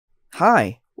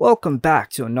Hi, welcome back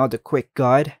to another quick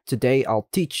guide. Today I'll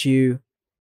teach you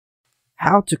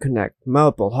how to connect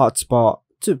mobile hotspot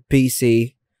to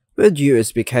PC with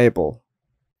USB cable.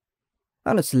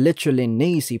 And it's literally an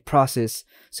easy process,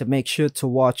 so make sure to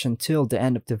watch until the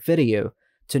end of the video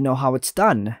to know how it's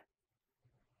done.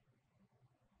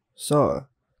 So,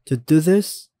 to do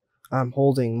this, I'm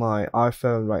holding my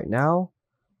iPhone right now.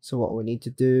 So what we need to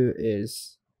do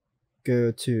is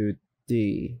go to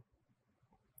the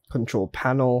control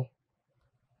panel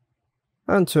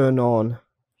and turn on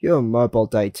your mobile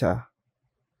data,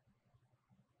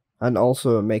 and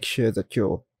also make sure that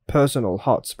your personal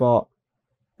hotspot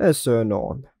is turned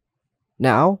on.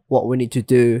 Now what we need to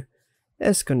do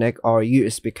is connect our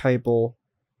USB cable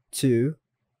to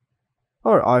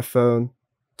our iPhone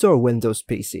to our Windows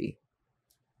PC,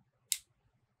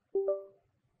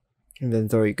 and then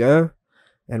there you go.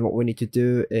 And what we need to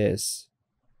do is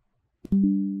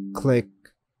click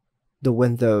the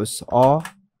Windows R,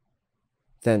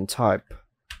 then type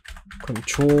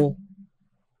Control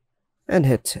and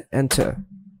hit enter.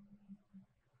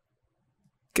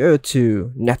 Go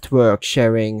to Network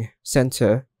Sharing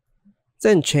Center,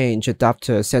 then change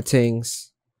adapter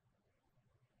settings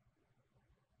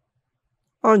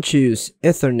and choose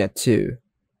Ethernet 2.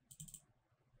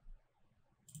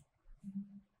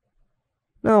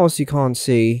 Now as you can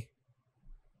see,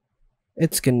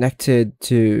 it's connected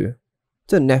to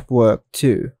the network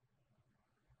too.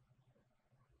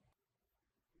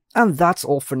 And that's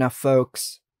all for now,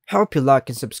 folks. Hope you like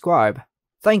and subscribe.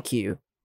 Thank you.